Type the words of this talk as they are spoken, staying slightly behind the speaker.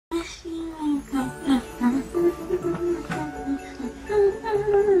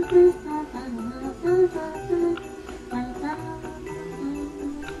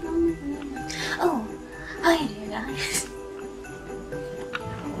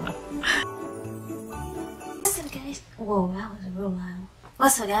Whoa, that was a real loud.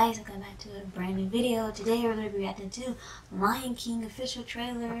 What's up, guys? Welcome back to a brand new video. Today we're going to be reacting to Lion King official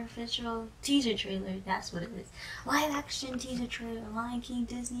trailer, official teaser trailer. That's what it is. Live action teaser trailer, Lion King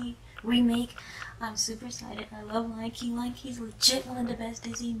Disney remake. I'm super excited. I love Lion King. Lion King's legit one of the best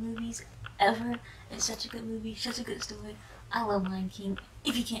Disney movies ever. It's such a good movie, such a good story. I love Lion King.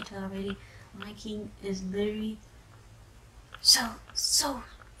 If you can't tell already, Lion King is literally so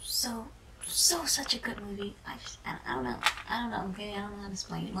such a good movie. I don't know, okay? I don't know how to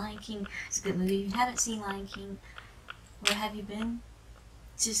explain it. Lion King is a good movie. If you haven't seen Lion King, where have you been?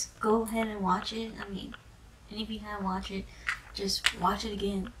 Just go ahead and watch it. I mean, and if you haven't watched it, just watch it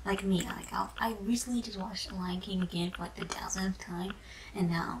again, like me. I recently just watched Lion King again for like the 1000th time, and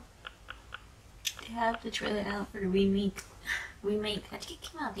now they have the trailer out for the remake. I think it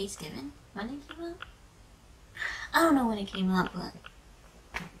came out Thanksgiving. When did it came out? I don't know when it came out, but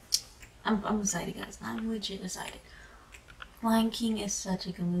I'm excited, guys. I'm legit excited. Lion King is such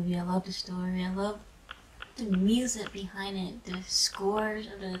a good movie. I love the story. I love the music behind it, the scores,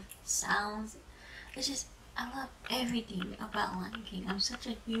 or the sounds. It's just, I love everything about Lion King. I'm such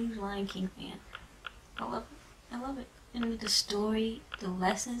a huge Lion King fan. I love it. I love it. And the story, the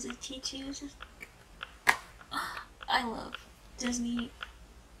lessons it teaches, just, I love Disney.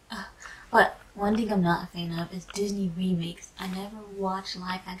 But one thing I'm not a fan of is Disney remakes. I never watched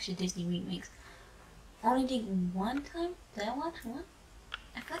live action Disney remakes. Only think one time. Did I watch one?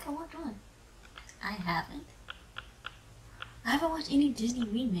 I feel like I watched one. I haven't. I haven't watched any Disney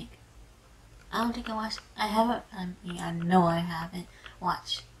remake. I don't think I watched. I haven't. I mean, I know I haven't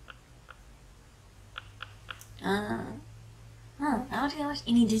watched. I don't think I watched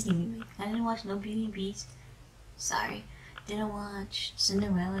any Disney remake. I didn't watch no Beauty and Beast. Sorry. Didn't watch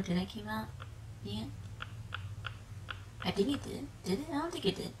Cinderella. Did that came out? Yeah. I think it did. Did it? I don't think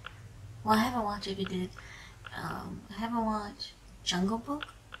it did. Well, I haven't watched it if it did. I haven't watched Jungle Book.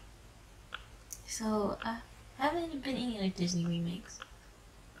 So, I haven't been any like Disney remakes.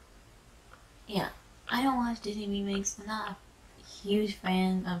 Yeah. I don't watch Disney remakes. I'm not a huge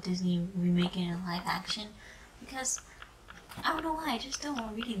fan of Disney remaking in live action. Because, I don't know why. I just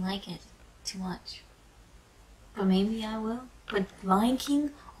don't really like it too much. But maybe I will. But Lion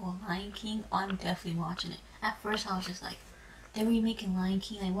King, I'm definitely watching it. At first I was just like, they're remaking Lion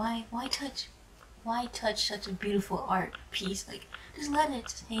King, like why touch such a beautiful art piece? Like, just let it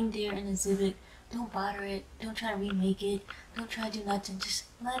just hang there and exhibit. Don't bother it, don't try to remake it, don't try to do nothing, just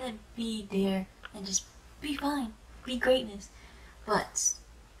let it be there and just be fine, be greatness. But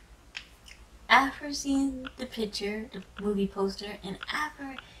after seeing the picture, the movie poster, and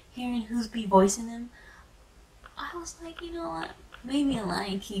after hearing who's be voicing them, I was like, you know what? Maybe a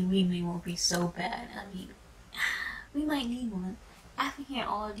Lion King remake won't be so bad. I mean, we might need one. After hearing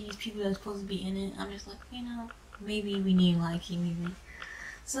all of these people that are supposed to be in it, I'm just like, you know, maybe we need a Lion King remake.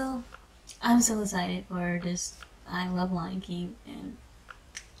 So, I'm so excited for this. I love Lion King, and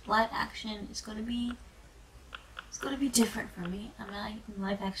live action is gonna be different for me. I'm not a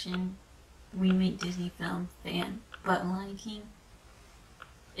live action remake Disney film fan, but Lion King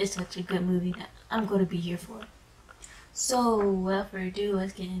is such a good movie that I'm gonna be here for. So, without further ado,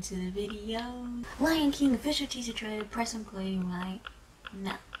 let's get into the video. Lion King official teaser trailer, press and play right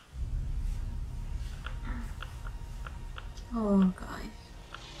now. Oh gosh.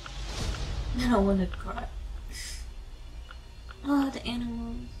 I don't want to cry. Oh, the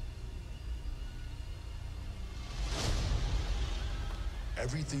animals.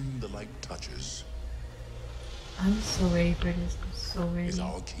 Everything the light touches. I'm so ready for this. I'm so ready. Is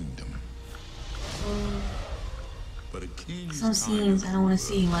our kingdom. Oh. But a king's Some scenes I don't want to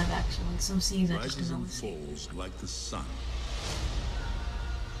see in live action. Some scenes I just don't want to see. Falls like the sun.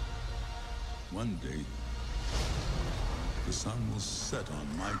 One day, the sun will set on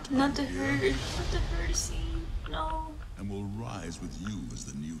my tongue. Not the herd scene. No. And will rise with you as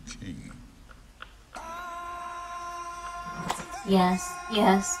the new king. Yes.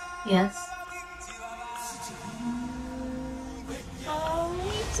 Oh,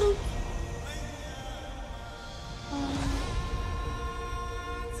 it's so.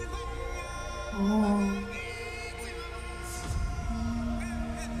 Oh.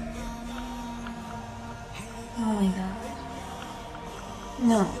 Oh my god.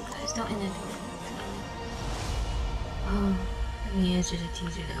 No, guys, don't end it. Oh, I mean, it's just a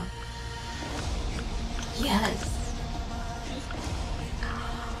teaser though. Yes.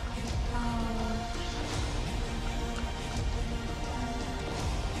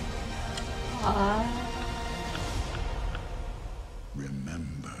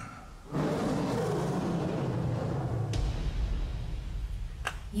 Remember.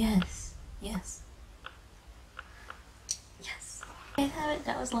 Yes. have it.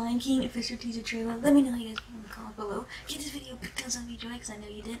 That was Lion King official teaser trailer. Let me know how you guys feel in the comments below. Give this video a big thumbs up if you enjoyed, because I know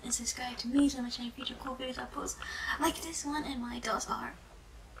you did, and subscribe to me so I'm showing future cool videos I post like this one. And my thoughts are,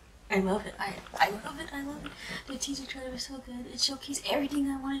 I love it. I love it. I love it. The teaser trailer was so good. It showcased everything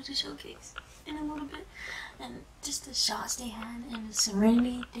I wanted to showcase in a little bit, and just the shots they had and the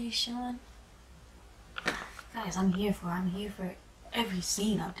serenity they showed. Guys, I'm here for every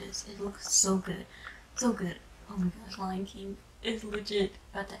scene of this. It looks so good, so good. Oh my gosh, Lion King is legit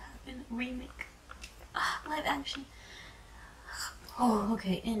about to happen. Remake, live action. Oh,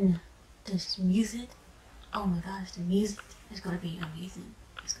 okay. And this music. Oh my gosh, the music is gonna be amazing.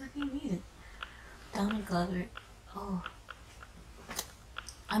 It's gonna be amazing. Donald Glover. Oh,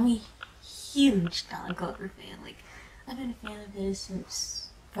 I'm a huge Donald Glover fan. Like, I've been a fan of his since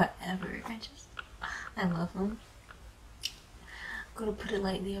forever. I love him. I'm gonna put it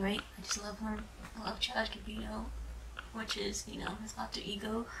lightly, alright? I just love him. I love Childish Gambino, which is, you know, his alter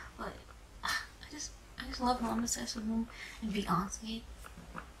ego. But I just love him. I'm obsessed with him. And Beyonce.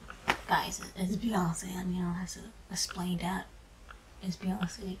 Guys, it's Beyonce. I mean, I don't have to explain that. It's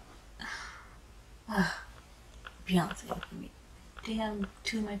Beyonce. Beyonce for me. They have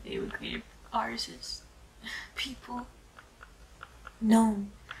two of my favorite creative artists, people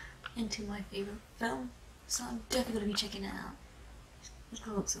known into my favorite film. So I'm definitely gonna be checking that out. It's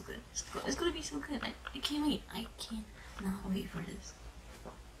gonna look so good. It's gonna be so good. I can't wait. I cannot wait for this.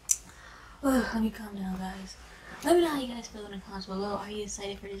 Let me calm down, guys. Let me know how you guys feel in the comments below. Are you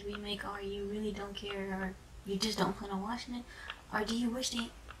excited for this remake, or you really don't care, or you just don't plan on watching it? Or do you wish they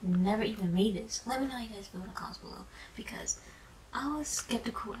never even made this? Let me know how you guys feel in the comments below, because I was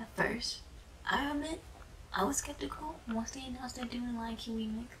skeptical at first. I admit, I was skeptical once they announced they're doing Lion King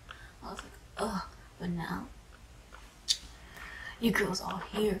remake. I was like, ugh. But now, you girls all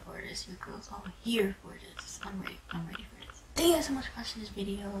here for this. You girls all here for this. I'm ready for this. Thank you guys so much for watching this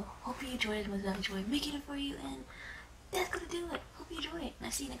video. Hope you enjoyed it as much as I enjoyed making it for you. And that's gonna do it. Hope you enjoy it. And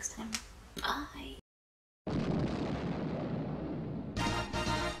I'll see you next time. Bye.